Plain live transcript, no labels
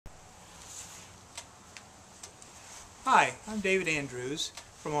Hi, I'm David Andrews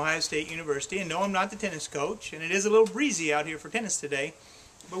from Ohio State University, and no, I'm not the tennis coach, and it is a little breezy out here for tennis today,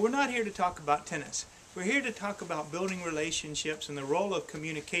 but we're not here to talk about tennis. We're here to talk about building relationships and the role of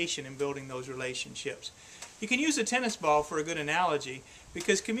communication in building those relationships. You can use a tennis ball for a good analogy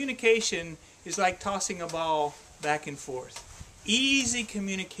because communication is like tossing a ball back and forth. Easy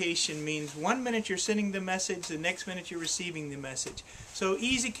communication means 1 minute you're sending the message, the next minute you're receiving the message. So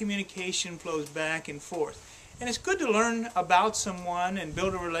easy communication flows back and forth. And it's good to learn about someone and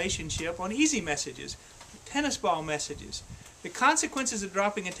build a relationship on easy messages, tennis ball messages. The consequences of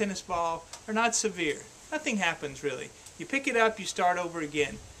dropping a tennis ball are not severe. Nothing happens really. You pick it up, you start over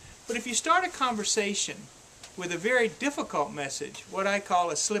again. But if you start a conversation with a very difficult message, what I call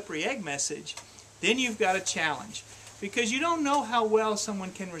a slippery egg message, then you've got a challenge. Because you don't know how well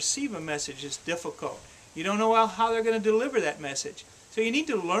someone can receive a message that's difficult. You don't know how they're going to deliver that message. So you need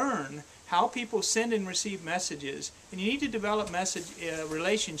to learn how people send and receive messages, and you need to develop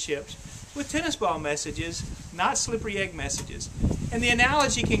relationships with tennis ball messages, not slippery egg messages. And the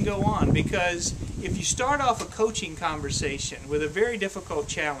analogy can go on, because if you start off a coaching conversation with a very difficult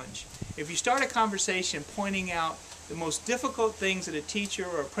challenge, if you start a conversation pointing out the most difficult things that a teacher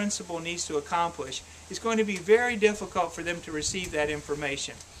or a principal needs to accomplish, it's going to be very difficult for them to receive that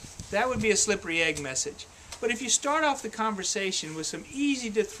information. That would be a slippery egg message. But if you start off the conversation with some easy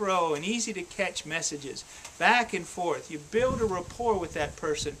to throw and easy to catch messages, back and forth, you build a rapport with that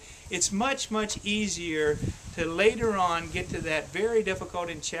person, it's much, much easier to later on get to that very difficult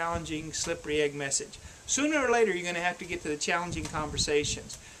and challenging slippery egg message. Sooner or later you're going to have to get to the challenging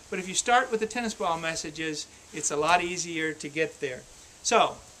conversations. But if you start with the tennis ball messages, it's a lot easier to get there.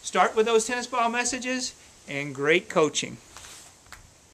 So, start with those tennis ball messages and great coaching.